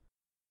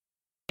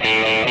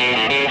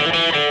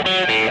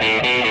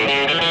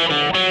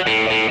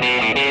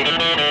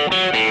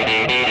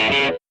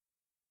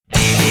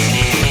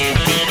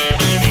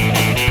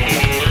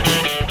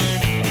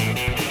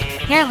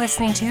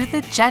listening to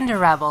The Gender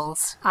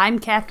Rebels. I'm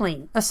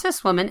Kathleen, a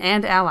cis woman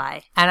and ally.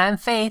 And I'm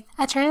Faith,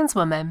 a trans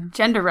woman.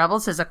 Gender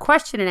Rebels is a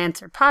question and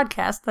answer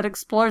podcast that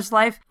explores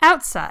life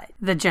outside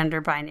the gender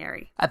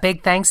binary. A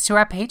big thanks to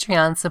our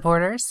Patreon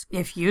supporters.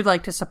 If you'd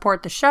like to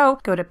support the show,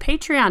 go to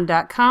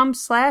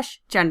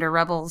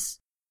patreon.com/genderrebels.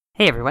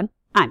 Hey everyone,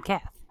 I'm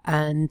Kath.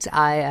 And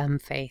I am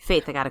Faith.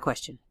 Faith, I got a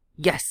question.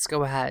 Yes,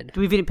 go ahead.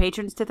 Do we have any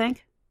patrons to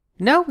thank?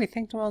 No, we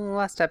thanked them on the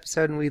last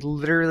episode, and we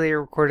literally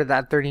recorded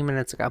that 30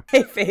 minutes ago.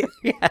 Hey, Faith.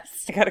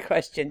 Yes. I got a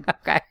question.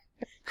 Okay.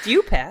 Do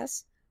you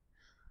pass?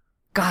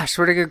 Gosh,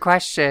 what a good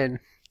question.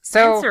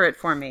 So Answer it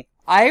for me.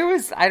 I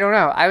don't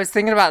know. I was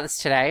thinking about this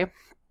today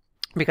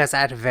because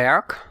at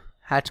work,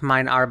 at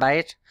mein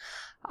Arbeit,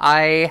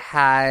 I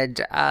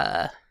had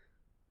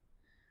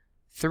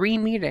 3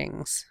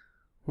 meetings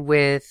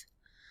with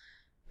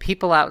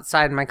people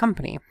outside my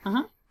company.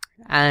 Uh-huh.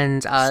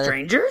 And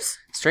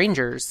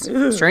Strangers.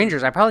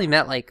 I probably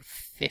met like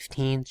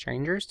 15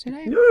 strangers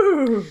today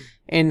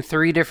in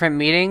 3 different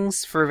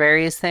meetings for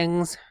various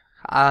things,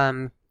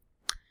 all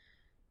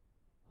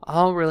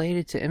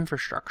related to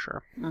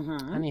infrastructure.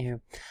 Anywho,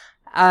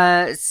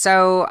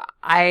 so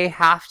I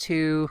have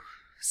to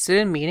sit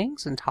in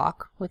meetings and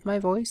talk with my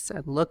voice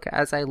and look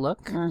as I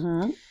look.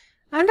 And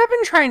I've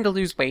been trying to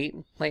lose weight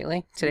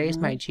lately. Today's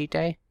my cheat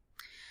day,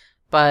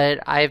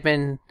 but I've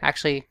been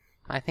actually,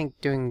 I think,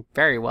 doing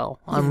very well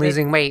on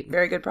losing weight.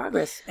 Very good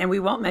progress. And we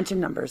won't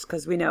mention numbers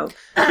because we know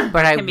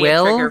but I can be a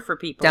will trigger for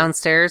people.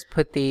 downstairs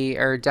down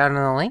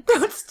in the link.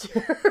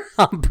 Downstairs.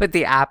 I'll put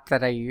the app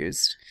that I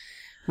used,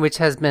 which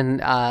has been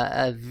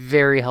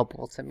very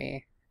helpful to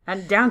me.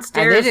 And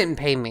downstairs And they didn't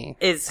pay me.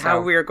 Is how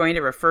we are going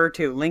to refer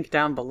to link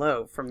down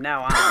below from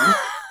now on.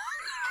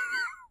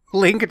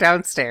 Link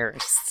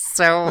downstairs.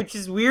 So, Which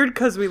is weird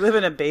because we live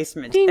in a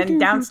basement and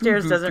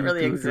downstairs doesn't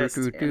really exist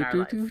in our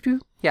life.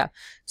 Yeah.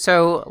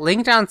 So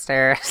link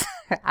downstairs,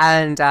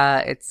 and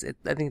I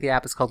think the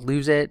app is called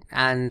Lose It,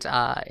 and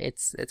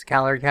it's a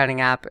calorie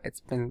counting app.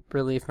 It's been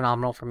really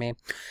phenomenal for me.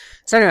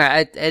 So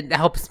anyway, it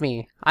helps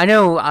me. I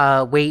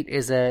know weight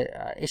is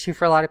a issue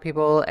for a lot of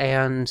people,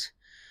 and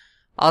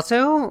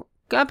also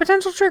a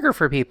potential trigger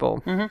for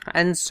people.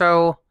 And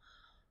so,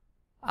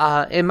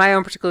 in my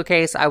own particular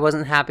case, I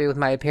wasn't happy with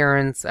my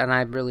appearance, and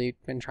I've really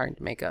been trying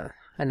to make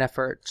an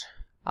effort.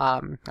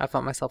 I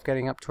felt myself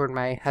getting up toward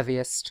my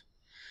heaviest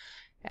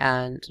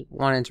and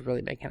wanted to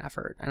really make an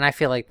effort. And I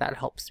feel like that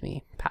helps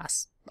me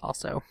pass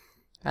also.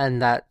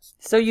 And that...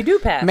 So you do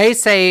pass. May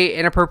say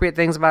inappropriate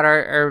things about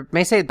or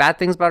may say bad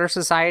things about our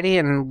society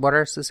and what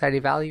our society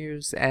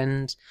values,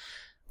 and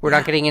we're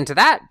not getting into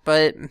that,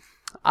 but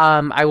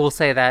I will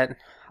say that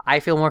I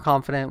feel more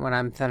confident when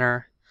I'm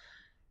thinner.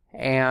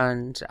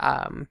 And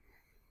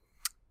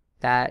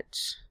that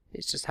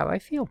is just how I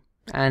feel.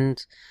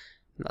 And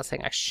I'm not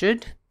saying I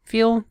should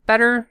feel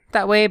better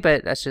that way,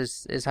 but that's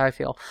just is how I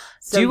feel.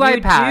 So do I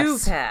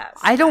pass? Do pass?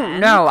 I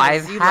don't know.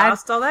 You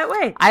lost all that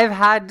weight.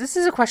 This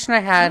is a question I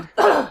had.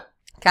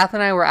 Kath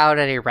and I were out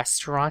at a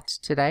restaurant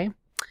today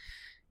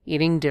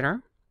eating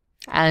dinner,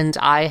 and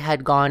I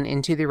had gone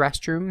into the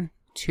restroom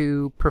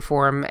to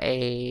perform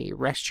a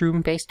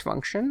restroom-based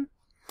function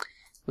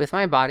with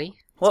my body.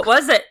 What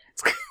was it?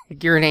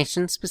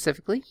 Urination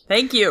specifically.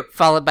 Thank you.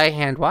 Followed by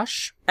hand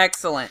wash.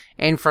 Excellent.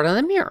 In front of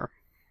the mirror.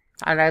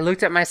 And I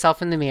looked at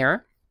myself in the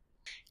mirror,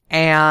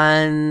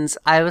 and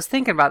I was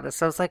thinking about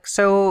this. I was like,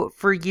 so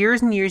for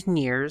years and years and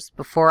years,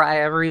 before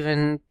I ever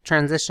even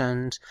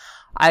transitioned,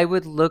 I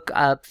would look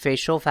up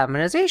facial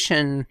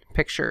feminization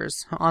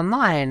pictures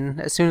online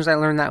as soon as I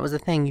learned that was a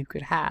thing you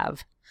could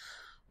have.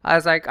 I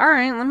was like, all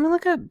right, let me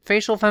look up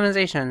facial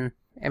feminization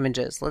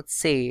images. Let's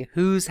see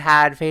who's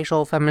had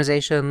facial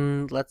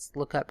feminization. Let's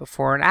look at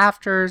before and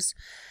afters.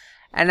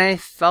 And I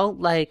felt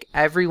like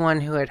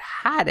everyone who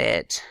had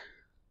it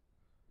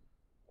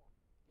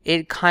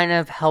kind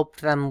of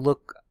helped them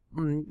look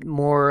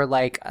more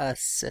like a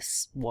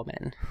cis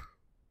woman.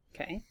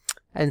 Okay.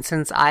 And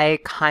since I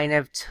kind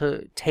of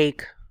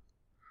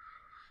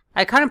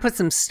put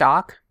some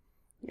stock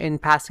in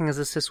passing as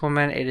a cis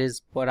woman, it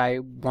is what I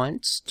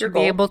want to be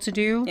able to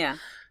do. Yeah.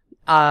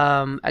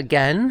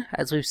 Again,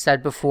 as we've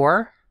said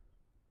before,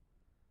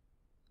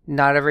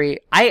 I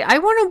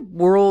want a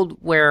world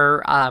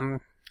where,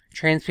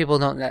 trans people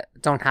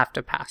don't have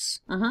to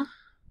pass.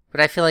 But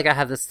I feel like I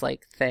have this,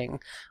 thing.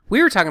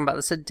 We were talking about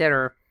this at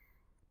dinner.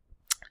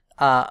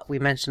 We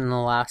mentioned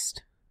her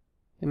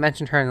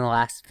in the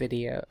last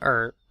video,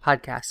 or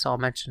podcast, so I'll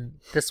mention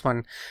this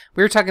one.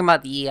 We were talking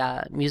about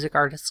the, music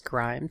artist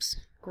Grimes.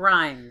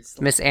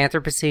 Miss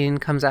Anthropocene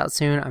comes out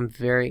soon. I'm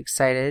very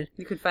excited.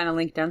 You could find a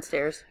link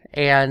downstairs.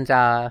 And,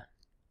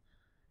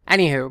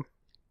 anywho,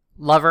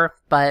 love her,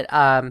 but,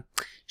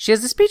 she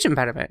has a speech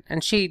impediment.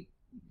 And she,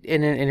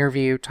 in an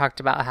interview,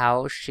 talked about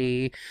how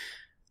she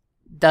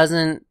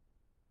doesn't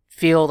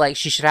feel like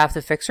she should have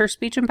to fix her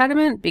speech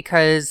impediment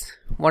because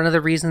one of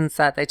the reasons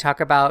that they talk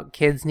about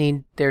kids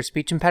need their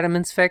speech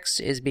impediments fixed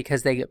is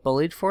because they get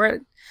bullied for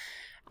it.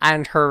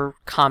 And her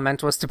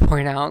comment was to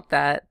point out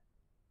that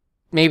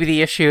maybe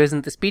the issue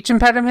isn't the speech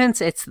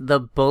impediments, it's the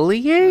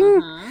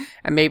bullying.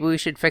 And maybe we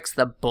should fix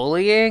the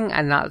bullying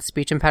and not the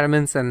speech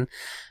impediments. And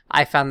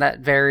I found that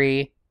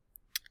very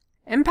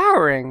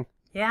empowering.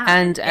 Yeah.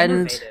 And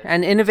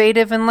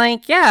innovative and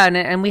like, yeah.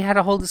 And we had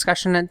a whole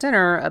discussion at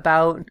dinner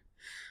about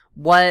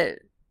what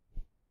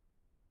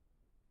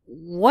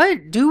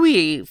do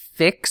we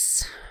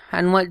fix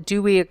and what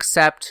do we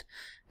accept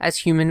as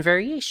human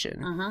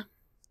variation.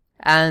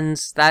 And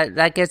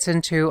that gets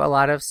into a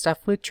lot of stuff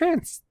with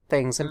trans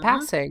things and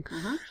passing.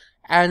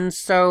 And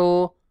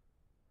so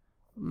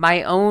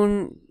my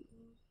own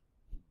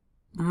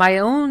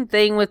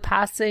thing with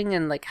passing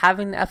and like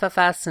having the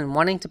FFS and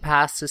wanting to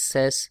pass as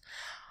cis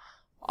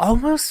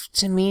almost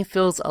to me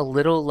feels a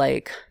little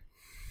like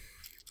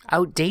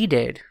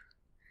outdated.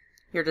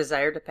 Your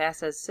desire to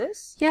pass as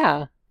cis?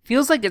 Yeah.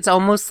 Feels like it's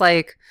almost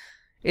like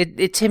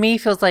it to me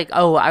feels like,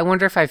 oh, I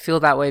wonder if I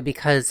feel that way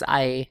because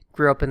I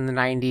grew up in the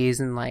 90s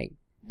and like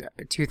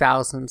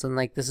 2000s and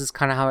like this is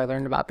kind of how I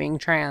learned about being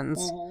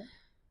trans.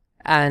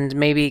 And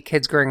maybe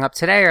kids growing up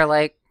today are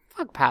like,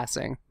 fuck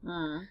passing.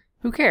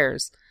 Who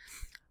cares?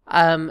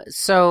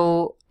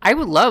 So I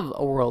would love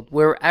a world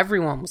where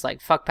everyone was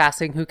like, fuck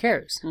passing, who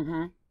cares?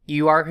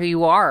 You are who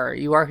you are.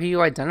 You are who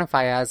you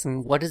identify as,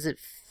 and what does it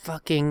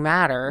fucking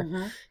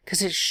matter?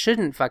 Because it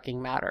shouldn't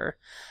fucking matter.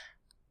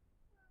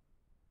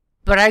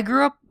 But I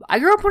grew up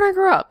when I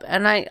grew up,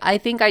 and I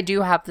think I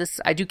do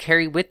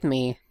carry with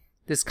me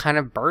this kind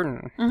of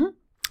burden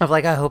of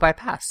like, I hope I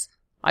pass.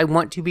 I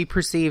want to be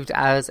perceived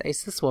as a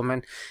cis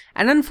woman.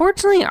 And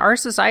unfortunately, our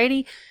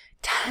society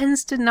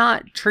tends to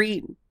not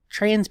treat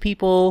trans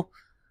people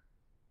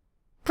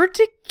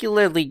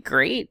particularly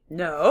great.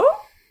 No?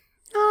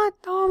 Not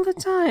all the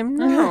time,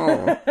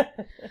 no.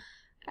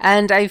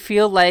 And I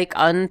feel like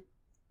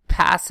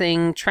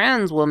unpassing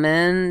trans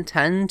women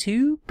tend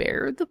to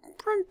bear the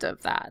brunt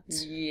of that.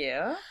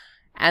 Yeah.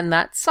 And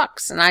that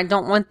sucks, and I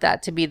don't want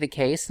that to be the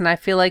case, and I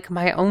feel like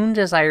my own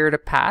desire to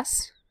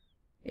pass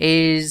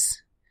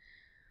is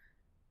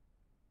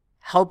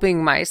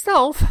helping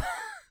myself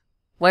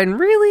when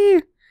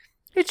really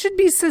it should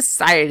be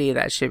society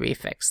that should be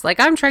fixed. Like,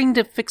 I'm trying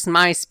to fix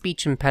my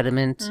speech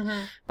impediment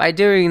by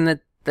doing the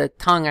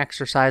tongue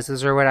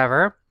exercises or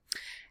whatever,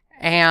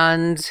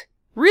 and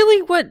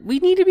really what we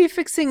need to be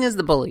fixing is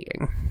the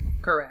bullying.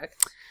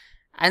 Correct.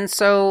 And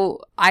so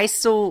I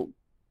still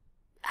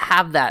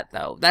have that,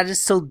 though. That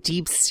is still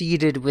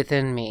deep-seated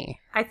within me.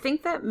 I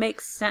think that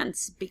makes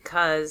sense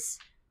because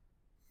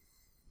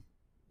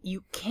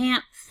you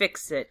can't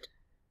fix it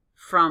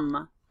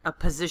from a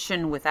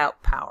position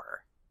without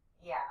power.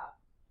 Yeah.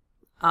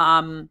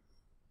 I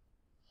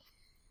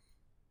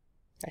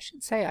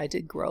should say I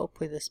did grow up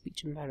with a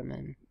speech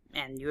impediment.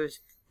 And you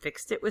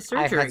fixed it with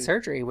surgery. I had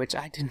surgery, which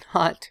I did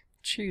not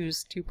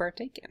choose to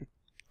partake in.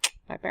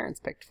 My parents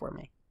picked for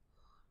me.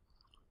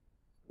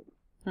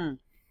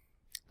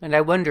 And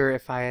I wonder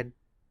if I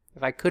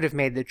could have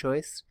made the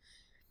choice,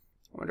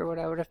 I wonder what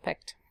I would have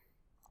picked.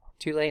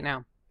 Too late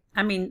now.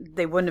 I mean,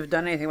 they wouldn't have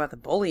done anything about the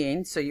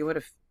bullying, so you would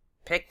have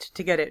picked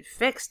to get it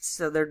fixed,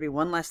 so there'd be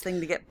one less thing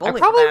to get bullied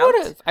about.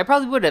 I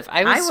probably would have.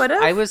 I would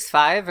have. I was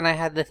 5, and I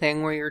had the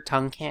thing where your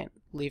tongue can't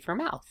leave your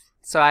mouth.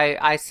 So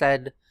I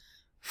said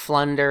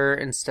flunder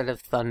instead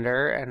of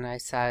thunder, and I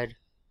said,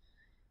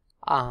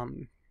 I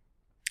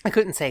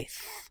couldn't say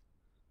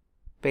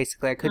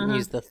basically, I couldn't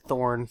use the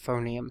thorn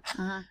phoneme.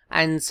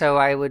 And so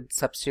I would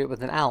substitute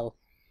with an L.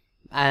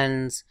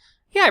 And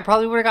yeah, I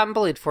probably would have gotten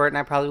bullied for it, and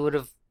I probably would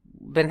have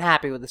been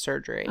happy with the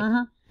surgery.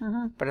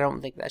 But I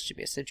don't think that should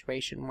be a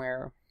situation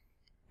where...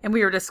 And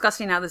we were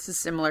discussing how this is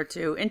similar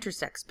to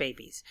intersex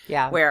babies.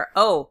 Yeah. Where,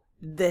 oh,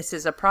 this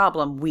is a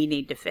problem, we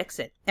need to fix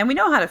it. And we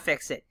know how to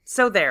fix it.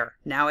 So there,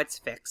 now it's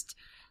fixed.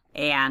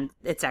 And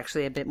it's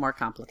actually a bit more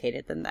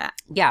complicated than that.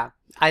 Yeah,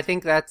 I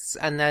think that's...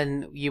 And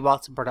then you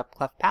also brought up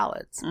cleft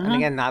palates. And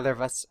again, neither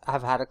of us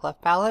have had a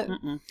cleft palate.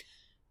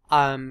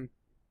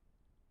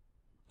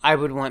 I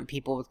would want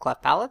people with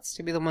cleft palates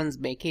to be the ones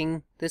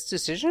making this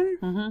decision.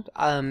 But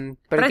again,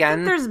 I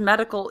think there's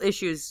medical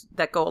issues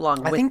that go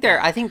along with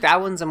that. I think that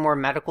one's a more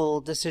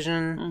medical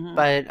decision.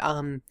 But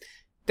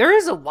there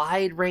is a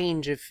wide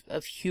range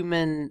of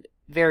human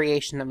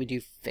variation that we do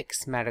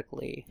fix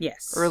medically.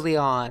 Yes. Early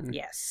on.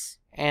 Yes.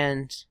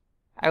 And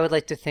I would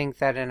like to think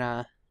that in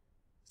a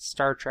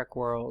Star Trek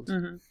world...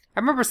 I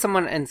remember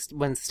someone,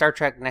 when Star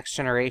Trek Next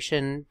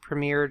Generation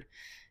premiered,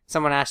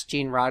 someone asked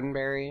Gene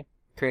Roddenberry,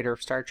 creator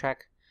of Star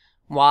Trek,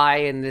 why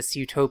in this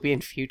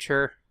utopian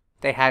future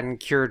they hadn't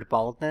cured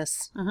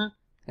baldness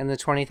in the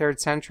 23rd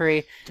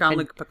century.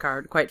 Jean-Luc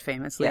Picard, quite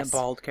famously a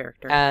bald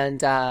character. And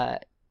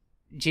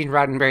Gene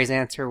Roddenberry's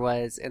answer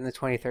was, in the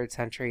 23rd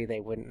century, they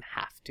wouldn't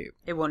have to.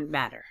 It wouldn't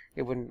matter.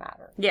 It wouldn't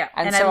matter. Yeah,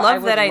 and so I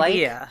love that like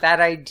idea. That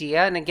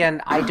idea, and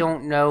again, I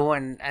don't know,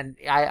 and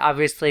I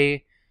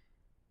obviously...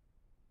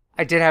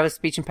 I did have a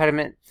speech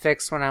impediment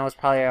fixed when I was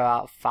probably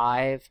about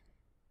 5.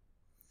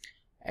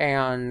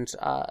 And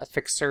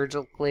fixed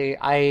surgically.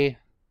 I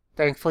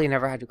thankfully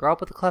never had to grow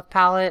up with a cleft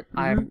palate.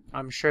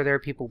 I'm sure there are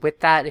people with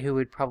that who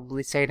would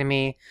probably say to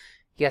me,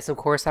 yes, of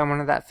course I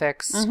wanted that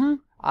fixed.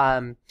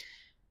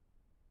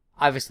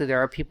 obviously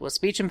there are people with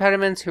speech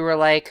impediments who are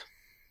like,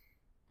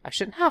 I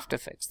shouldn't have to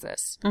fix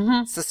this.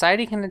 Mm-hmm.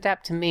 Society can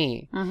adapt to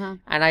me. Mm-hmm.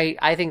 And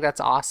I think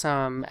that's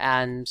awesome.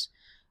 And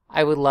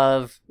I would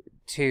love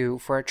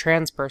for a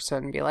trans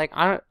person be like,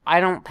 I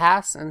don't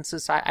pass, and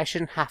society, I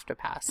shouldn't have to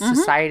pass. Mm-hmm.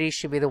 Society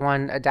should be the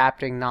one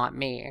adapting, not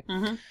me.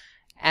 Mm-hmm.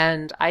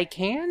 And I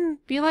can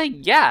be like,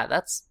 yeah,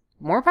 that's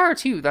more power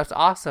to you. That's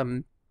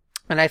awesome.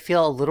 And I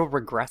feel a little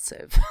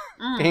regressive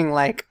being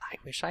like, I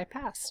wish I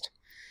passed.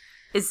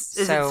 Is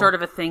it sort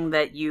of a thing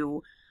that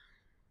you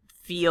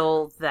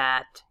feel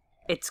that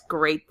it's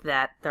great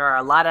that there are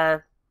a lot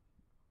of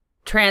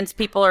trans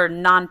people or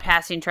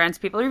non-passing trans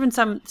people, or even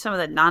some of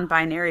the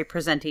non-binary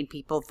presenting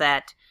people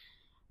that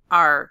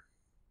are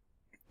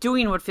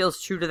doing what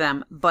feels true to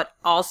them, but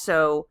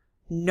also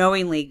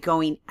knowingly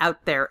going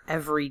out there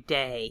every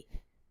day,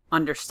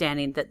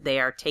 understanding that they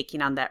are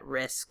taking on that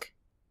risk?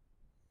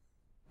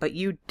 But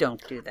you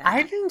don't do that.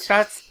 I think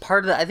that's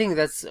part of the... I think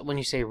that's... When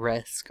you say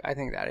risk, I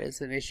think that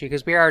is an issue,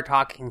 because we are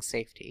talking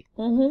safety.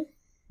 Mm-hmm.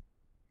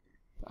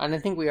 And I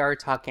think we are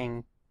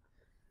talking...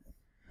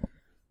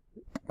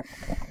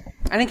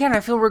 And again, I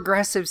feel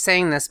regressive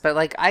saying this, but,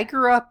 like, I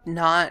grew up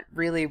not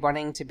really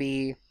wanting to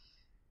be...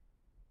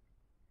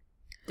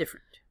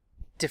 different.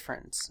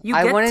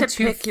 I wanted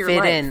to pick your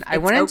life. In. I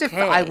wanted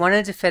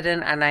to fit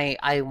in, and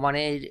I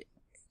wanted...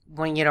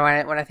 When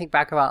I think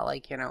back about,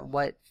 like,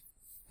 what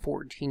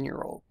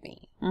 14-year-old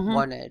me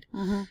wanted,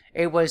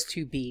 it was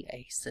to be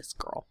a cis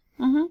girl.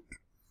 Mm-hmm.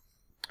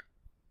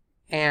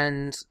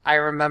 And I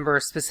remember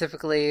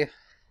specifically, I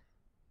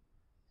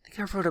think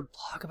I wrote a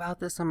blog about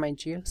this on my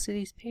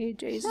GeoCities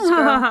page ages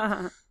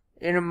ago,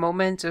 in a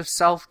moment of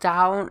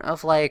self-doubt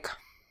of like,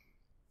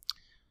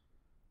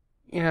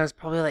 it's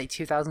probably like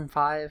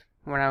 2005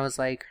 when I was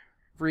like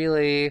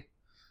really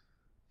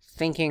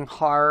thinking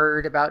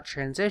hard about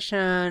transition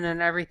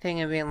and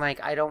everything and being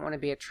like, I don't want to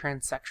be a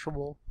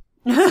transsexual.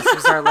 This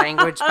was our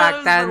language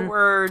back then. The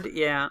word,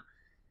 yeah.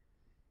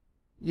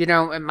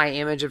 And my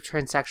image of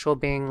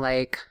transsexual being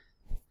like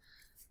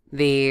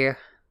the,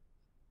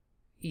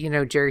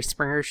 Jerry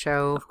Springer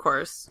show. Of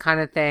course. Kind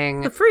of thing.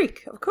 The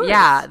freak, of course.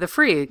 Yeah, the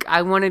freak.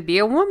 I want to be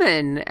a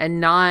woman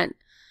and not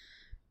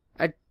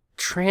a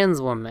trans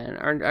woman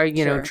or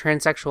Sure.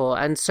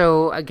 transsexual. And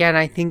so, again,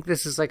 I think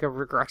this is like a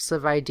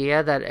regressive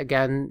idea that,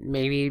 again,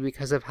 maybe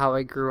because of how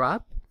I grew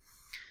up,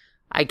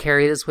 I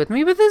carry this with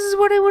me, but this is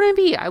what I want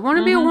to be. I want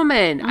to be a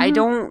woman. Mm-hmm. I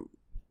don't...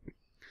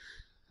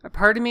 A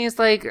part of me is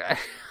like,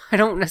 I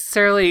don't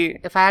necessarily...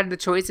 If I had the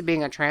choice of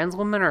being a trans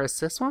woman or a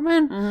cis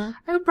woman,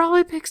 I would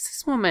probably pick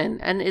cis woman.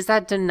 And is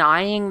that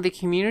denying the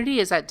community?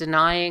 Is that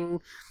denying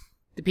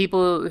the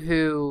people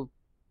who...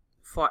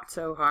 fought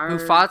so hard? Who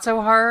fought so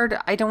hard?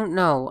 I don't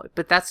know.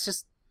 But that's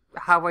just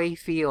how I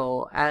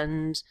feel.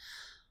 And...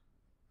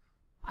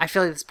 I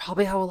feel like that's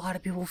probably how a lot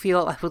of people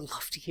feel. I would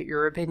love to get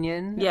your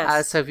opinion.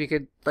 Yes. So if you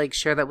could, like,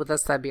 share that with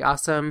us, that'd be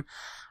awesome.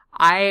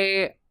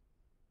 I,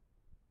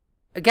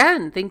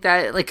 again, think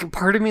that, like,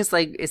 part of me is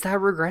like, is that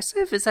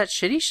regressive? Is that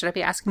shitty? Should I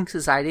be asking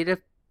society to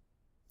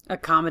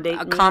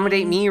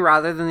accommodate me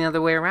rather than the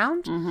other way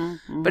around?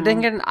 Mm-hmm. But then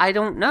again, I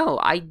don't know.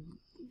 I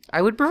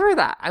would prefer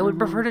that. I would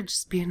prefer to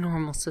just be a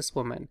normal cis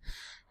woman.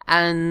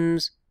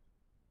 And...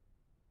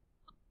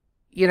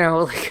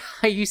 like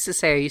I used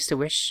to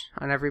wish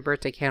on every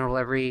birthday candle,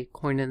 every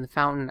coin in the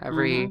fountain,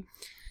 every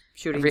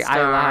shooting star,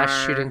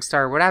 eyelash, shooting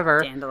star,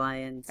 whatever.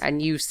 Dandelions.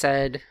 And you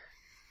said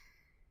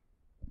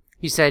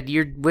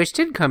your wish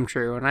did come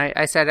true. And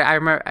I said, I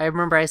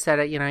remember I said,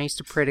 I used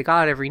to pray to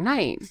God every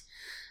night.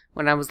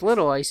 When I was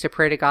little, I used to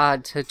pray to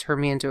God to turn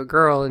me into a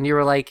girl. And you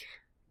were like,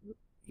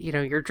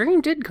 your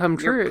dream did come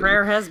true. Your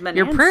prayer has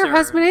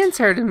been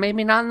answered, and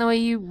maybe not in the way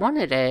you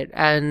wanted it.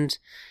 And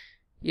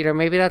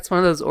maybe that's one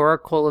of those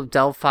Oracle of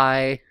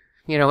Delphi,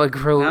 a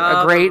great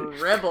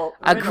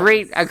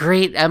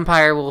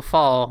empire will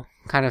fall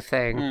kind of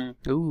thing.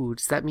 Ooh,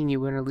 does that mean you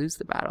win or lose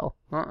the battle?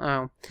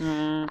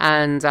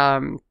 And,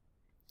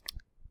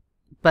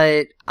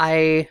 but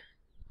I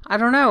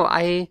don't know.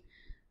 I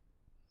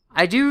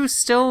do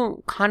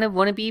still kind of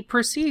want to be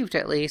perceived,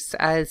 at least,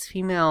 as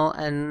female,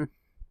 and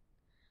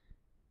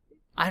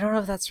I don't know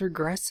if that's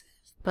regressive,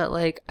 but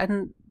like,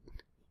 And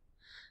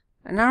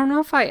I don't know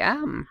if I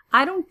am.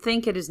 I don't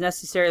think it is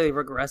necessarily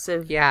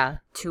regressive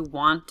to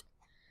want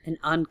an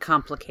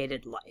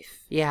uncomplicated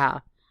life. Yeah.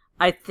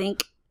 I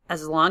think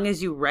as long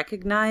as you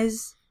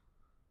recognize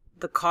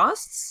the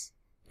costs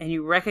and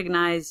you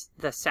recognize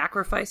the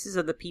sacrifices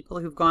of the people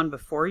who've gone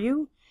before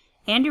you,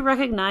 and you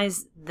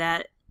recognize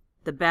that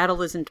the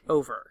battle isn't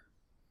over,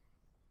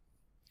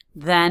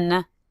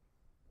 then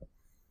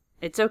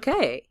it's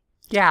okay.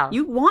 Yeah.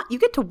 You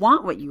get to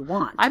want what you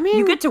want. I mean,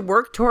 you get to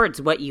work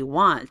towards what you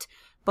want.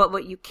 But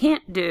what you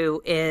can't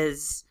do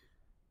is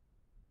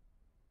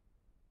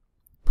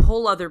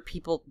pull other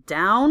people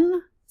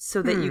down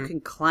so that you can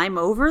climb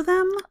over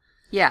them.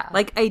 Yeah.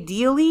 Like,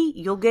 ideally,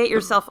 you'll get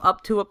yourself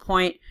up to a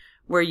point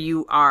where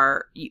you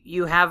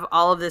have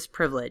all of this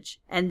privilege,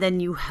 and then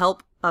you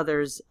help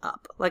others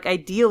up. Like,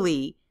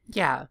 ideally...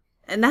 Yeah.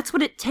 And that's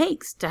what it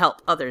takes to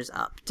help others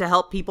up, to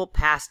help people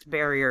past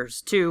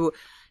barriers, to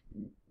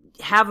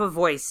have a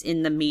voice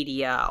in the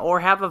media or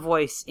have a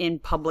voice in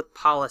public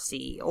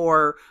policy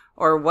or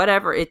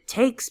whatever. It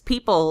takes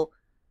people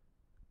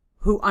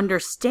who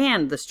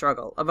understand the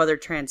struggle of other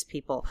trans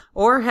people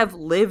or have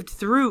lived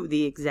through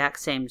the exact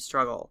same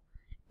struggle.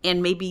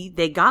 And maybe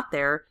they got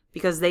there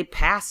because they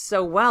passed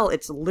so well,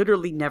 it's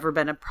literally never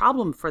been a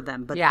problem for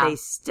them. But they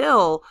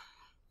still,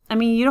 I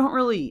mean, you don't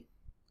really,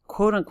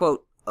 quote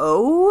unquote,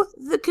 owe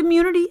the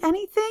community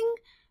anything.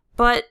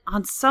 But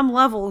on some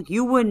level,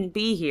 you wouldn't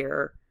be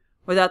here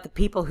without the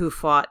people who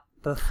fought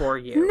before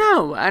you.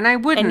 No, and I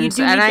wouldn't. And you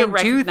do need to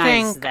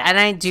recognize that. And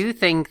I do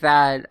think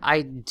that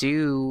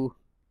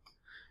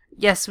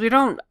yes, we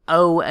don't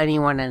owe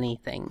anyone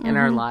anything in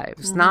our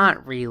lives. Mm-hmm.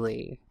 Not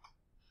really.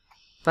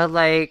 But,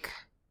 like,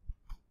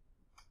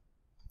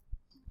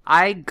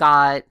 I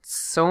got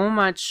so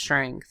much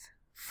strength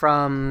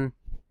from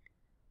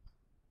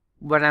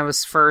when I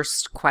was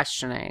first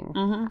questioning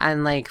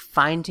and, like,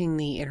 finding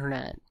the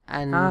internet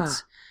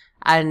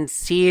and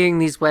seeing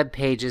these web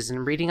pages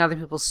and reading other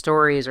people's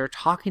stories or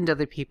talking to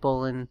other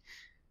people and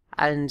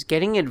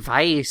getting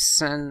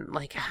advice and,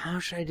 like, how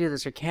should I do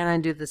this or can I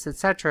do this,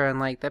 etc. And,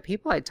 like, the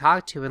people I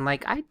talk to, and,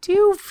 like, I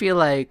do feel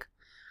like,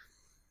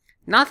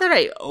 not that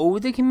I owe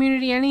the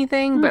community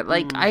anything, but,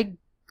 like,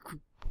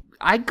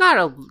 I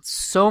got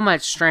so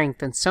much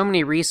strength and so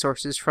many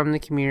resources from the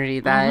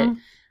community that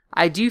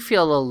I do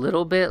feel a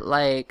little bit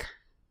like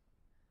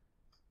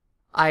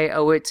I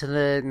owe it to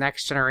the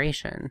next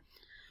generation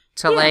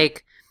to,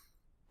 like,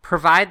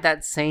 provide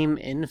that same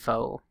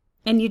info.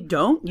 And you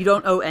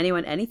don't owe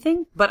anyone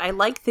anything, but I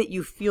like that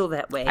you feel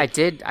that way.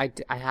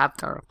 I have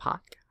done a podcast.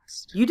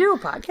 You do a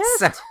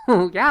podcast?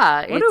 So,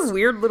 yeah. What a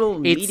weird little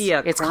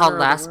media. It's called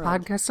Last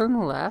Podcast on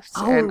the Left,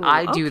 and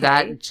I do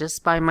that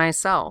just by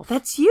myself.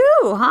 That's you,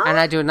 huh? And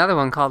I do another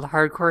one called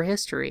Hardcore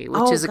History,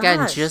 which is,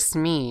 again, just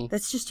me.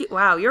 That's just you.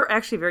 Wow, you're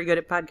actually very good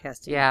at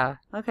podcasting. Yeah.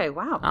 Okay,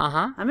 wow.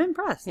 Uh-huh. I'm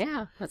impressed.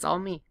 Yeah, that's all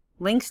me.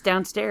 Links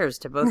downstairs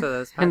to both of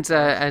those podcasts.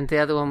 And the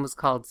other one was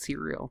called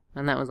Serial,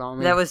 and that was all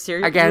me. That was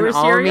Serial? Again,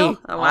 all Serial? me.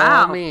 Oh,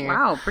 wow. All me.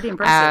 Wow, pretty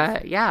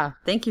impressive. Yeah.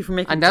 Thank you for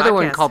making another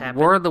one called happen.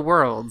 War of the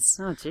Worlds,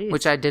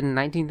 which I did in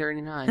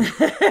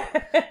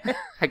 1939.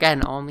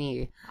 Again, all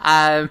me.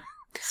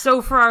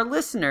 So for our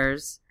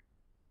listeners,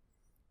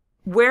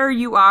 where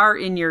you are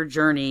in your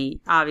journey,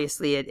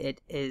 obviously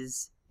it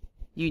is,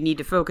 you need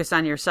to focus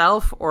on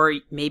yourself, or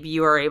maybe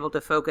you are able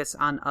to focus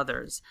on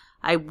others.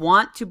 I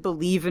want to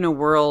believe in a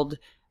world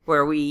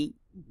where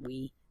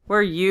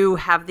where you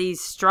have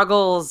these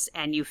struggles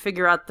and you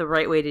figure out the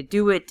right way to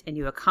do it and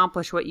you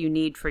accomplish what you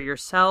need for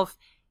yourself,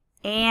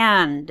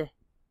 and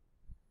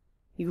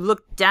you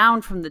look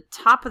down from the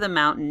top of the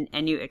mountain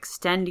and you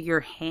extend your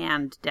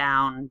hand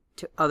down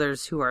to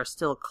others who are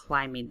still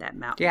climbing that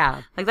mountain.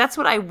 Yeah. Like, that's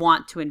what I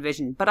want to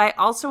envision. But I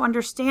also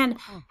understand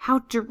how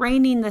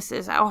draining this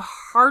is, how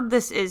hard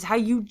this is, how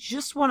you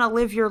just want to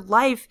live your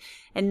life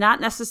and not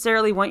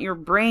necessarily want your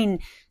brain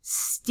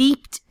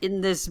steeped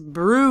in this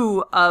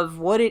brew of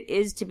what it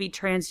is to be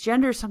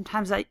transgender.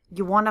 Sometimes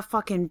you want to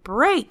fucking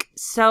break.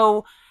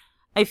 So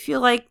I feel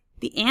like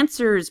the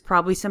answer is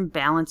probably some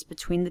balance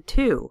between the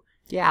two.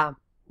 Yeah.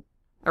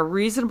 A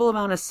reasonable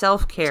amount of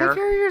self-care. Take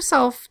care of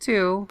yourself,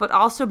 too. But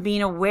also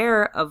being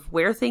aware of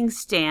where things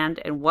stand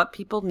and what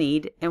people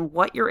need and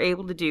what you're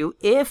able to do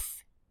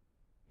if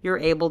you're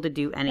able to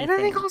do anything. And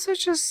I think also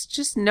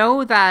just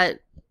know that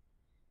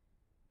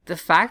the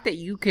fact that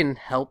you can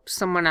help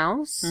someone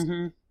else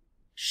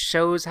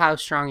shows how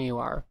strong you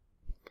are.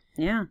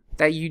 Yeah.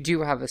 That you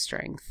do have a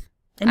strength.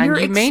 And your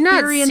you may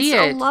not see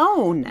it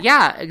alone.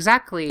 Yeah,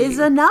 exactly. Is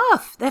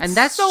enough.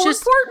 That's so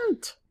just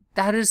important.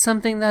 That is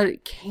something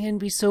that can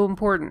be so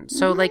important.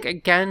 So, like,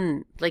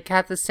 again, like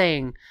Kath is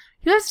saying,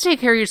 you have to take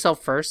care of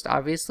yourself first,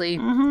 obviously.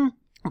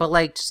 But,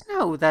 like, just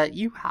know that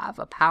you have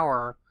a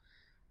power.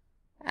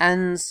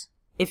 And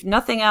if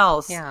nothing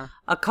else,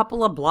 a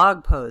couple of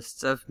blog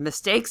posts of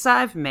mistakes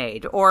I've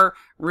made, or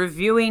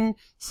reviewing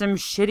some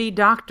shitty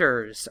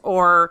doctors,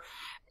 or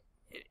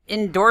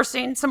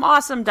endorsing some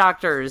awesome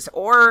doctors,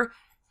 or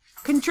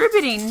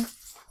contributing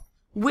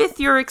with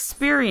your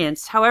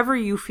experience however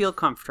you feel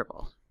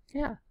comfortable.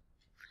 Yeah.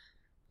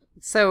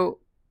 So,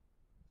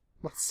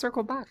 let's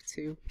circle back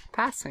to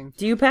passing.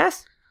 Do you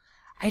pass?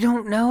 I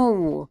don't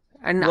know.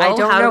 And well, I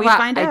don't know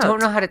I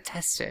don't know how to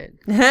test it.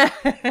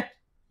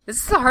 This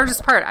is the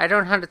hardest part. I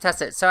don't know how to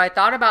test it. So I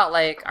thought about,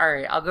 like, all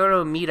right, I'll go to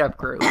a meetup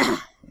group.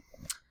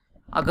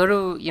 I'll go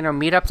to,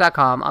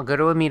 meetup.com. I'll go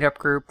to a meetup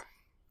group.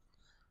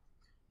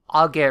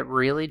 I'll get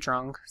really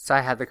drunk. So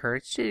I had the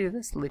courage to do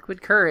this.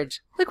 Liquid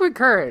courage. Liquid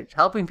courage.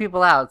 Helping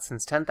people out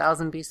since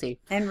 10,000 BC.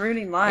 And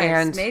ruining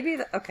lives.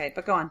 And okay,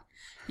 but go on.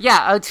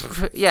 Yeah,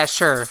 yeah,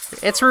 sure.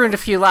 It's ruined a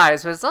few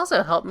lives, but it's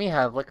also helped me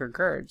have liquid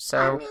courage.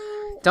 So,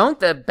 don't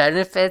the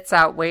benefits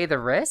outweigh the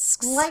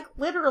risks? Like,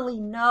 literally,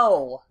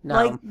 no.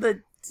 Like,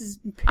 the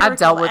I've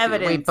dealt with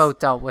evidence. We both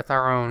dealt with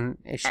our own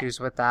issues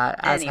with that,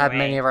 as have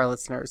many of our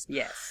listeners.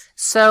 Yes.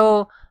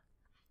 So,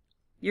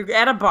 You're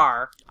at a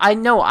bar. I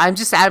know. I'm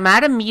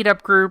at a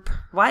meetup group.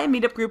 Why a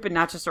meetup group and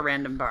not just a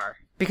random bar?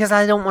 Because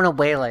I don't want to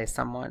waylay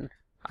someone.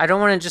 I don't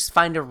want to just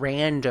find a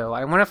rando.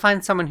 I want to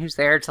find someone who's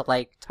there to,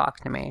 like, talk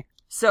to me.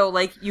 So,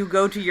 like, you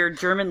go to your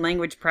German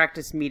language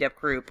practice meetup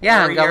group.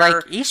 Yeah, or and go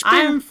like,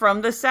 I'm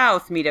from the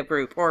South meetup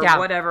group, or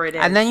whatever it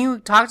is. And then you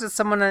talk to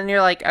someone and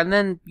you're like, and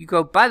then you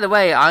go, by the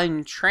way,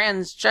 I'm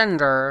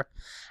transgender,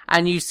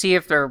 and you see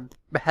if their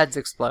heads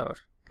explode.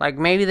 Like,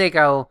 maybe they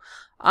go,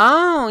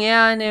 oh,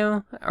 yeah, I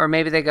knew. Or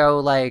maybe they go,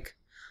 like,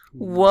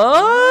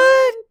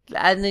 what?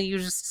 And then you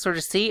just sort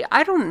of see.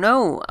 I don't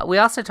know. We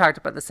also talked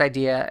about this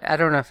idea. I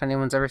don't know if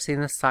anyone's ever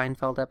seen the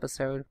Seinfeld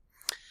episode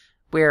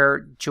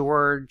where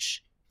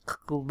George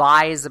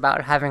lies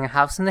about having a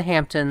house in the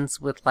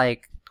Hamptons with,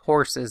 like,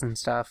 horses and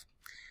stuff.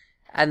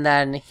 And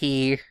then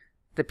the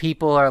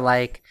people are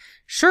like,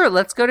 sure,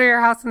 let's go to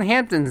your house in the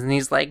Hamptons. And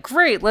he's like,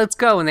 great, let's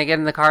go. And they get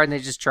in the car and they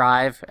just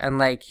drive. And,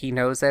 like, he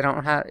knows he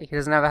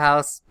doesn't have a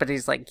house, but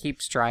he's, like,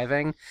 keeps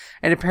driving.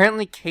 And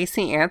apparently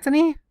Casey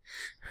Anthony,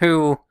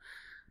 who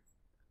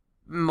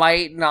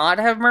might not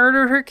have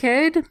murdered her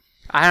kid,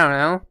 I don't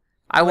know.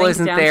 I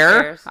wasn't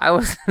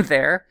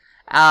there.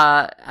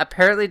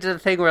 Apparently did a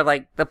thing where,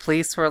 like, the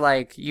police were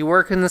like, you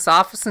work in this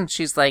office? And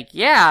she's like,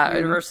 yeah.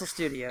 Universal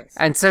Studios.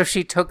 And so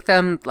she took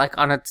them, like,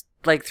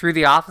 through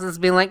the offices,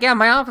 being like, yeah,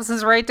 my office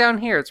is right down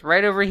here. It's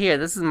right over here.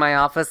 This is my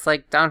office,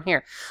 like, down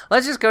here.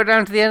 Let's just go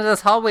down to the end of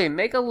this hallway and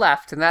make a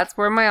left, and that's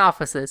where my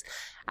office is.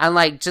 And,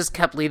 like, just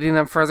kept leading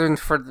them further and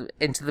further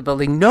into the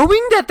building,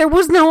 knowing that there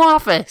was no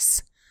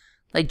office.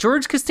 Like,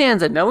 George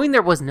Costanza, knowing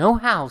there was no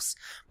house,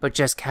 but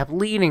just kept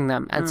leading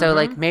them. And so,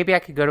 like, maybe I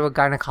could go to a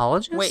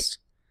gynecologist? Wait.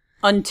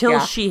 Until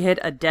she hit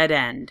a dead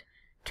end,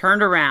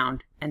 turned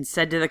around, and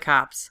said to the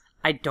cops,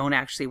 I don't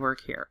actually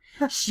work here.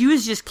 She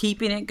was just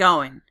keeping it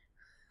going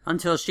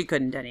until she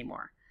couldn't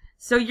anymore.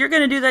 So you're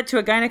going to do that to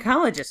a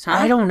gynecologist, huh?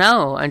 I don't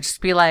know. And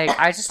just be like,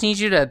 I just need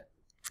you to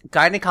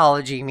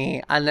gynecology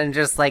me, and then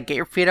just, like, get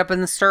your feet up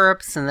in the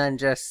stirrups, and then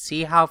just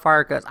see how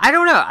far it goes. I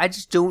don't know. I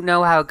just don't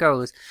know how it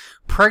goes.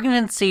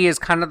 Pregnancy is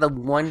kind of the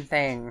one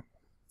thing.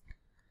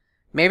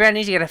 Maybe I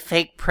need to get a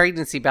fake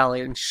pregnancy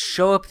belly and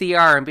show up the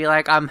ER and be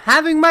like, I'm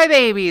having my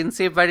baby, and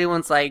see if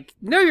anyone's like,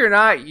 no, you're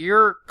not.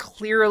 You're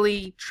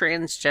clearly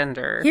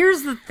transgender.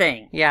 Here's the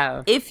thing.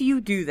 Yeah. If you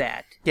do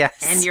that,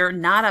 yes, and you're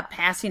not a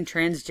passing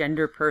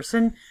transgender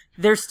person,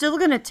 they're still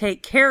going to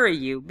take care of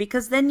you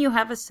because then you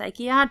have a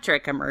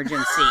psychiatric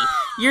emergency.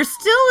 You're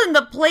still in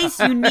the place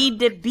you need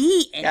to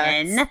be in.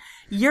 Yes.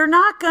 You're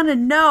not going to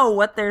know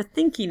what they're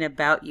thinking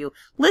about you.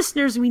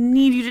 Listeners, we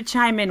need you to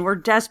chime in. We're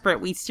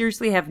desperate. We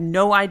seriously have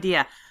no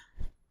idea.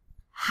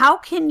 How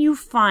can you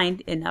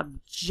find an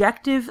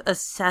objective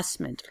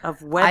assessment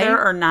of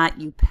whether or not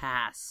you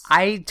pass?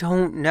 I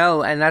don't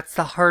know, and that's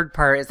the hard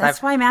part.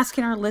 That's why I'm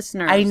asking our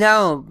listeners. I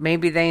know.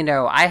 Maybe they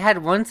know. I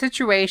had one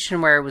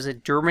situation where it was a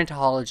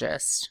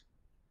dermatologist,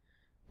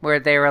 where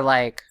they were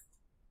like,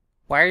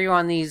 why are you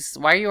on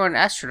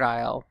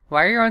estradiol?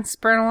 Why are you on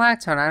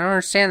spironolactone? I don't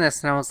understand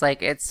this. And I was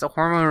like, it's a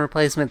hormone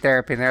replacement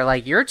therapy. And they're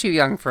like, you're too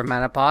young for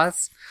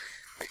menopause.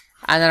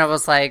 And then I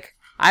was like,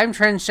 I'm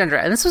transgender.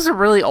 And this was a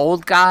really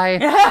old guy.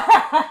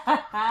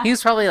 He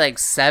was probably like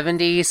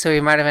 70, so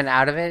he might have been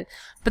out of it.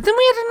 But then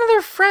we had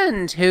another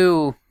friend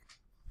who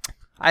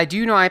I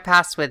do know I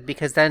passed with,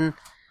 because then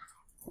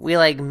we,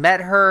 like,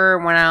 met her,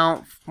 went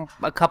out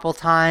a couple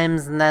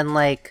times, and then,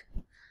 like,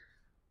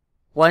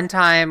 one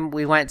time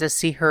we went to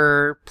see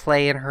her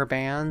play in her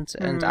band,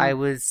 and I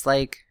was,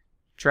 like,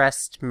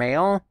 dressed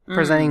male,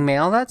 presenting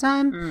male that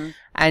time,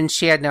 and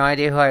she had no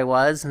idea who I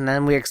was, and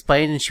then we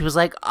explained, and she was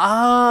like,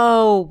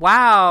 oh,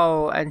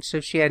 wow, and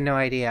so she had no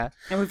idea.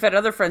 And we've had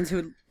other friends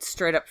who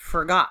straight up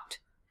forgot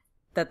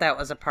that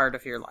was a part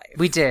of your life.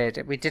 We did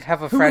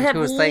have a friend who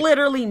was like,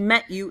 literally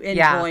met you in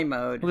boy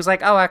mode. Who was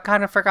like, oh, I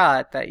kind of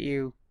forgot that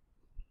you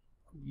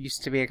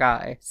used to be a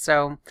guy.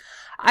 So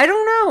I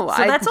don't know.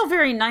 So that's all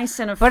very nice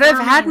and affirming. But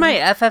I've had my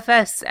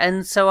FFS,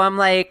 and so I'm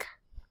like,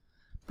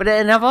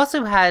 and I've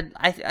also had,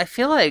 I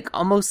feel like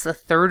almost a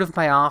third of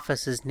my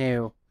office is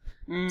new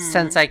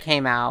since I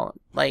came out,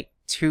 like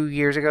 3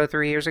 years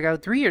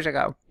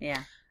ago.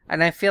 Yeah.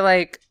 And I feel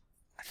like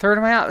a third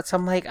of my office,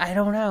 I'm like, I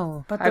don't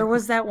know. But there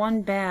was that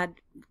one bad,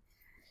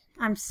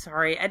 I'm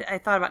sorry, I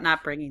thought about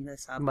not bringing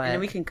this up. And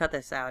we can cut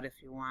this out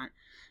if you want.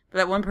 But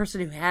that one person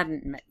who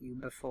hadn't met you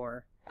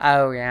before.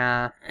 Oh,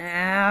 yeah. But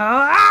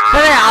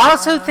I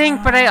also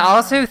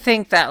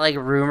think that, like,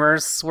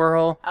 rumors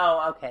swirl.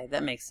 Oh, okay.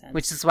 That makes sense.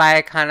 Which is why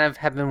I kind of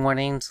have been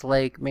wanting to,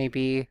 like,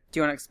 maybe... Do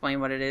you want to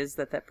explain what it is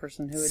that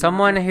person who...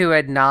 Someone who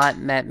had not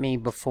met me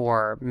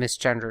before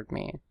misgendered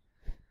me.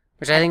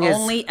 Which I think is...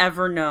 only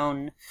ever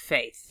known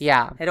Faith.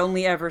 Yeah. Had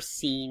only ever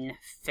seen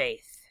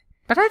Faith.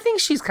 But I think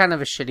she's kind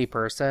of a shitty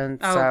person,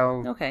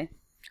 so... okay.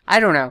 I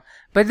don't know.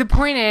 But the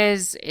point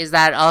is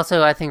that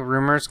also I think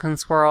rumors can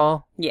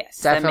swirl.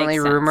 Yes, definitely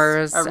that makes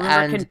rumors. Sense. A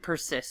rumor can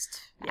persist.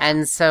 Yeah.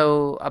 And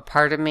so a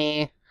part of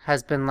me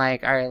has been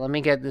like, all right, let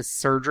me get this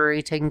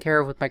surgery taken care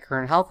of with my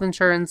current health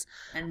insurance.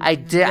 And I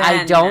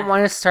don't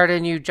want to start a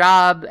new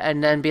job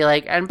and then be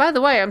like, and by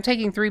the way, I'm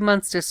taking 3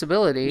 months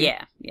disability.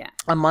 Yeah.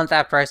 a month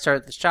after I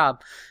started this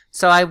job.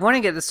 So I want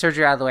to get the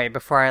surgery out of the way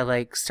before I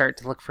like start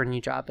to look for a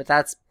new job. But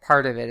that's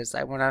part of it is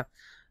I want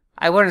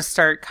to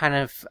start kind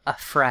of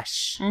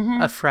afresh.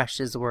 Mm-hmm. Afresh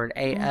is the word.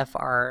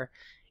 AFRESH.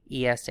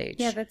 Yeah,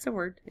 that's a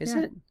word. Is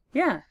it?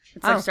 Yeah.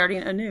 It's like starting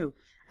anew.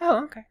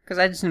 Oh, okay. Because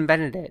I just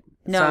invented it.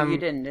 No, so you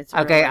didn't. It's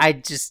okay, I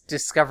just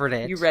discovered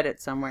it. You read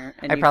it somewhere.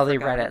 I probably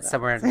read it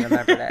somewhere and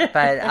remembered it.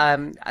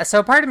 But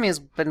so part of me has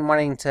been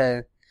wanting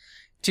to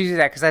do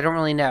that because I don't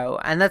really know.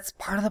 And that's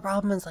part of the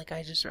problem is like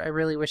I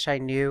really wish I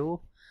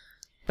knew.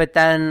 But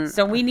then...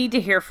 So we need to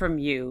hear from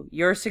you,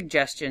 your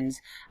suggestions.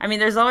 I mean,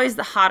 there's always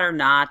the hot or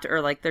not, or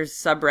like there's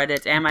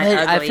subreddits, am I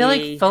ugly? I feel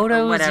like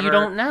photos, you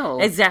don't know.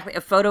 Exactly.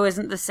 A photo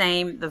isn't the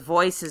same. The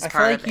voice is part of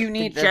it. I feel like you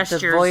need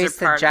the voice,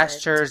 the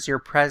gestures, your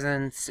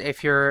presence.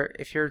 If you're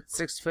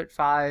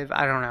 6'5",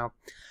 I don't know.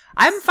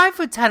 I'm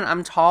 5'10".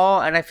 I'm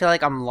tall, and I feel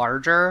like I'm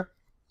larger.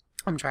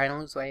 I'm trying to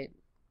lose weight.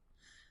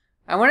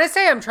 And when I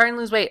say I'm trying to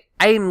lose weight,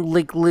 I'm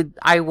like,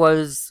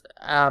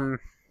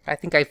 I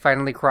think I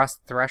finally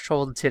crossed the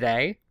threshold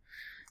today,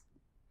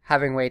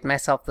 having weighed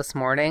myself this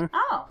morning,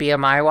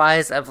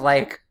 BMI-wise, of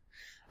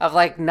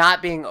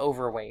not being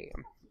overweight.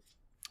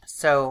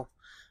 So,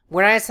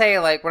 when I say,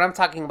 like, when I'm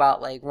talking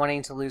about, like,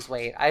 wanting to lose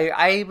weight,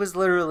 I was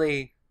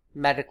literally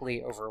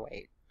medically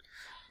overweight.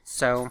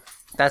 So,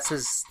 this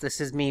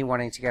is me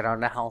wanting to get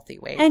on a healthy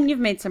weight. And you've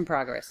made some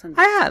progress.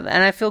 I have,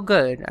 and I feel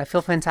good. I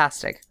feel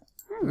fantastic.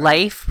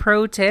 Life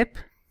pro tip,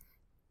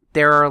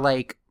 there are,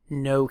 like,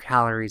 no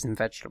calories in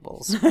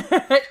vegetables.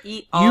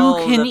 Eat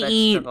all you can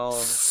eat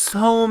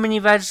so many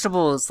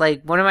vegetables.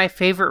 Like one of my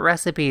favorite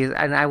recipes,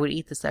 and I would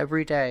eat this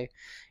every day,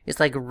 is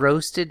like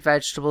roasted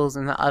vegetables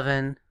in the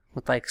oven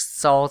with like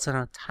salt and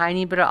a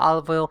tiny bit of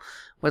olive oil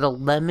with a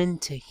lemon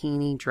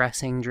tahini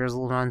dressing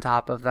drizzled on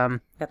top of them.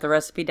 Got the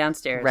recipe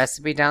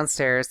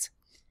downstairs.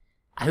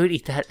 I would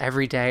eat that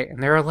every day,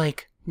 and there are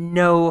like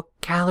no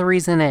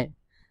calories in it.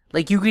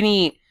 Like you can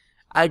eat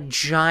a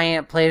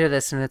giant plate of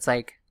this, and it's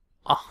like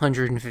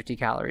 150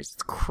 calories.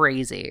 It's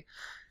crazy.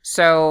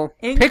 So,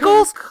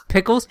 pickles,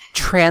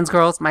 trans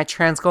girls, my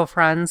trans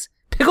girlfriends,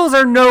 pickles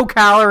are no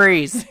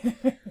calories.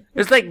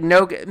 There's like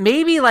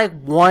maybe like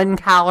 1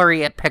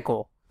 calorie a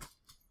pickle.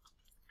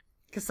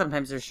 Because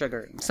sometimes there's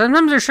sugar.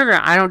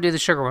 I don't do the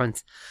sugar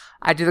ones.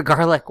 I do the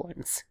garlic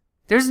ones.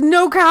 There's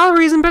no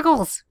calories in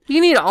pickles. You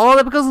can eat all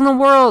the pickles in the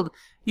world.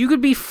 You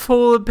could be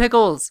full of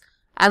pickles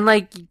and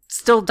like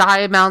still die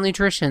of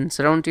malnutrition.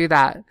 So don't do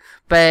that.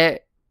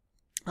 But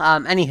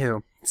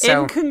anywho,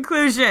 so, in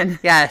conclusion,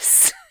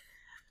 yes,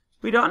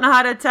 we don't know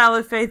how to tell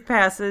if faith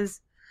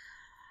passes.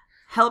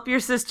 Help your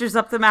sisters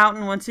up the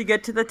mountain once you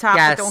get to the top.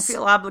 Yes. But don't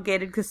feel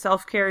obligated because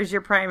self-care is your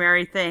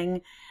primary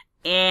thing.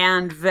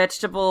 And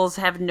vegetables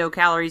have no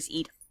calories.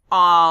 Eat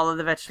all of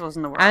the vegetables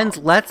in the world. And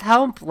let's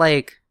help,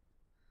 let's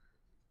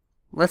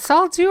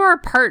all do our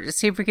part to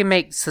see if we can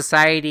make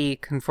society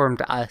conform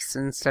to us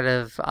instead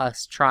of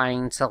us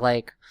trying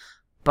to,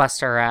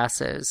 bust our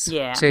asses.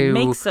 Yeah, to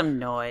make some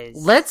noise.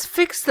 Let's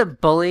fix the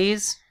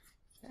bullies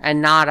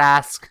and not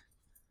ask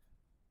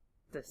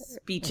the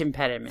speech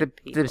impediment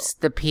people.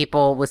 The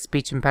people with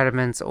speech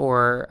impediments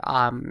or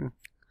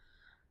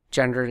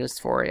gender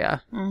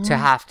dysphoria to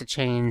have to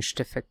change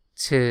to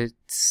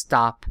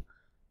stop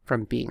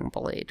from being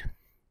bullied.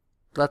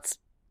 Let's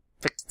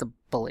fix the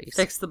bullies.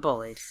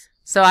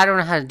 So I don't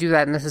know how to do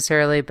that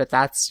necessarily, but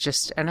that's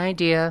just an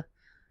idea.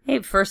 Hey,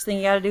 first thing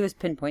you gotta do is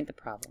pinpoint the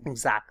problem.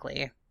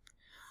 Exactly.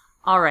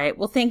 All right.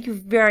 Well, thank you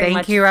very much.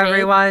 Thank you,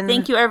 everyone.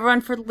 Thank you,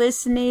 everyone, for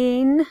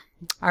listening.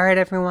 All right,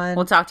 everyone.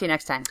 We'll talk to you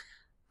next time.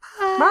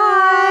 Bye.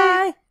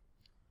 Bye.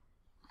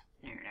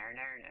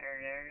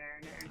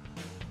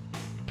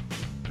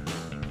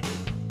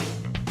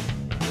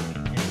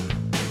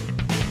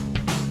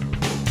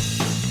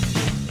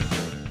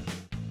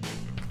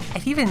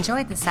 If you've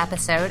enjoyed this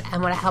episode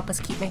and want to help us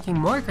keep making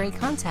more great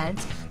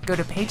content, go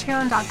to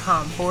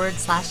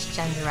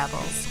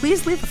patreon.com/genderrebels.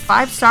 Please leave a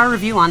 5-star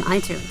review on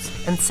iTunes.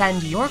 And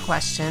send your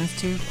questions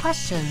to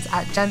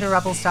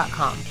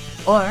questions@genderrebels.com.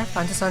 Or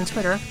find us on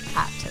Twitter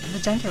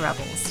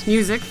 @TheGenderRebels.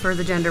 Music for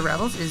The Gender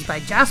Rebels is by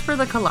Jasper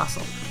the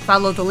Colossal.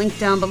 Follow the link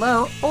down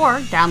below or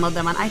download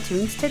them on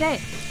iTunes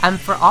today. And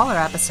for all our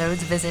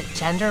episodes, visit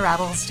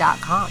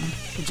genderrebels.com.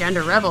 The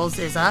Gender Rebels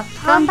is a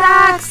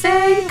Comeback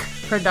Sync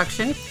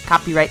production.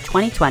 Copyright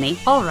 2020.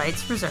 All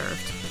rights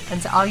reserved. And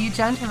to all you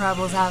gender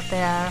rebels out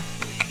there,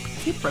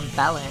 keep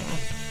rebelling.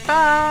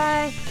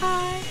 Bye.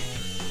 Bye.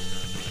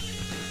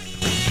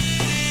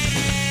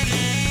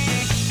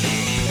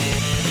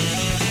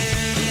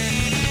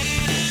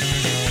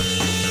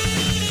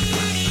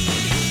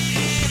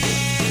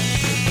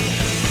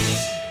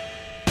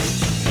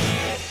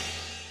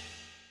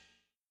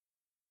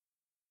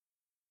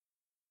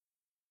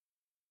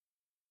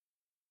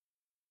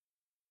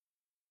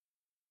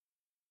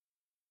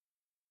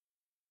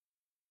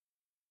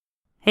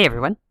 Hey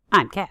everyone,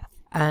 I'm Kath.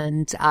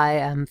 And I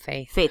am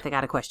Faith. Faith, I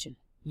got a question.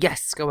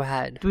 Yes, go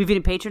ahead. Do we have any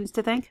patrons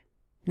to thank?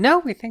 No,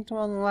 we thanked them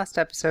on the last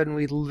episode, and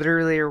we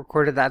literally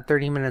recorded that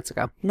 30 minutes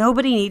ago.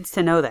 Nobody needs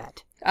to know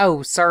that.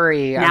 Oh,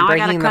 sorry. Now I'm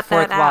breaking the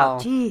fourth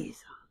wall. Jeez.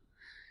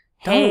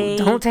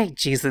 Don't take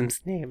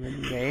Jesus' name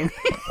in vain.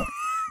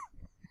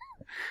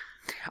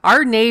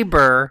 Our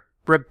neighbor,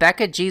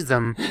 Rebecca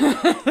Jesum,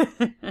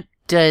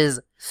 does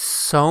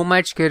so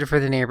much good for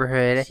the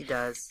neighborhood. She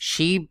does.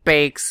 She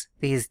bakes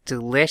these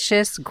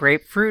delicious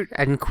grapefruit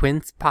and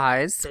quince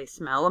pies. They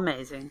smell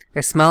amazing.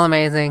 They smell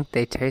amazing.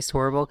 They taste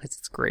horrible because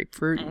it's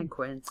grapefruit. And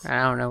quince.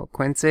 I don't know what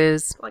quince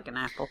is. Like an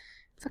apple.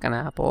 It's like an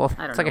apple.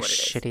 I don't It's know like a what it is.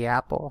 shitty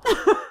apple.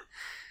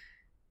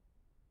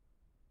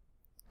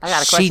 I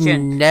got a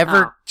question.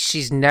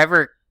 She's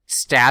never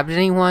stabbed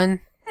anyone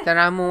that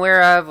I'm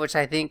aware of, which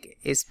I think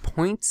is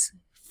points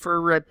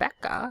for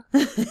Rebecca.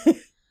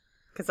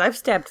 Because I've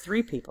stabbed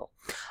 3 people.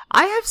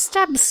 I have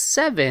stabbed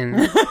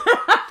 7.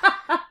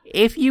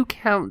 If you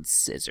count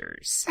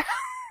scissors.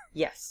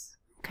 Yes.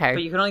 Okay.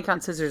 But you can only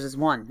count scissors as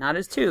 1, not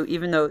as 2,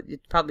 even though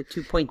it's probably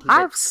 2 pointy.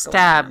 I've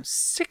stabbed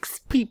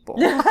 6 people.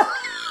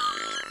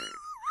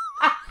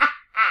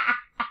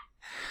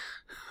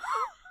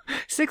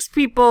 6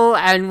 people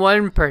and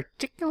 1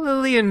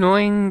 particularly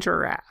annoying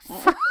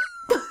giraffe.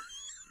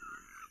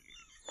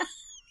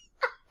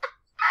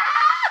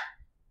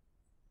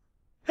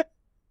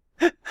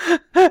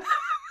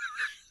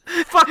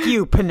 Fuck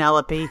you,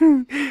 Penelope.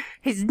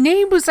 His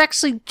name was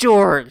actually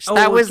George.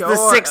 That was the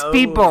 6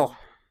 people.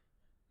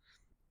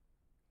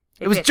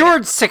 It was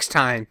George 6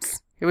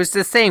 times. It was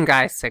the same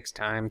guy 6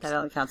 times. That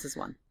only counts as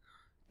 1.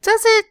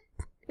 Does it?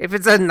 If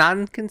it's a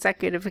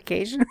non-consecutive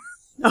occasion?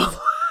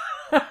 Oh.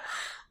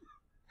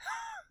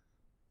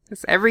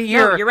 It's every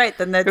year. No, you're right.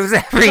 Then that's it was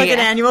like an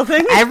annual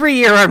thing. Every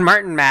year on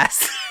Martin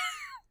Mass.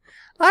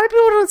 A lot of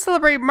people don't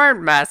celebrate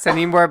Martin Mass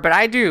anymore, but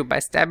I do by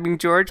stabbing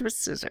George with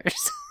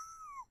scissors.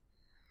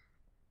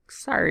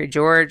 Sorry,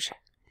 George.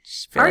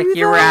 Just feel like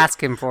you were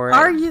asking for it.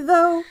 Are you,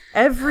 though?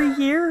 Every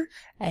year?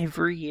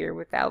 Every year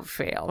without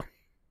fail.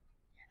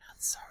 You're not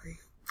sorry.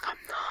 I'm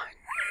not.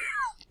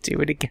 Do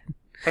it again.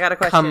 I got a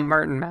question. Come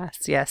Martin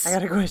Mass, yes. I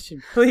got a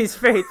question. Please,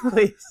 Faith,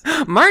 please.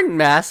 Martin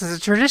Mass is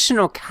a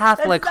traditional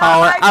Catholic That's not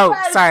holiday. my Oh,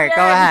 question. sorry, go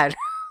ahead.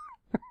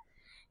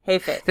 Hey,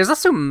 Faith. There's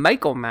also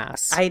Michael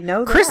Mass. I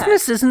know that.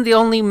 Christmas isn't the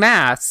only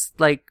Mass,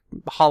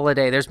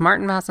 holiday. There's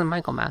Martin Mass and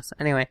Michael Mass.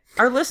 Anyway.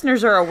 Our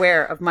listeners are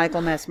aware of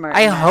Michael Mass Martin.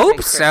 I Mass hope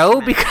and so,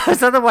 Christmas.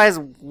 because otherwise,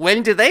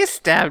 when do they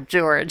stab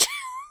George?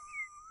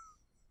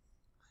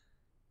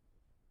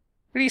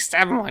 What do you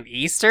stab him on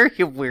Easter,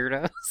 you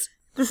weirdos?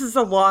 This is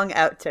a long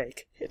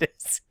outtake. It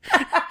is.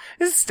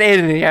 This is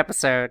staying in the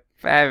episode.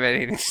 I have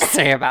anything to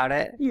say about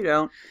it. You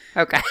don't.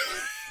 Okay.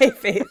 Hey,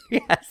 Faith.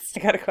 Yes. I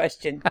got a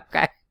question.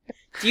 Okay.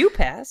 Do you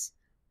pass?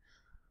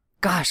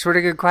 Gosh, what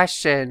a good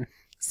question.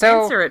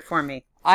 So, Answer it for me.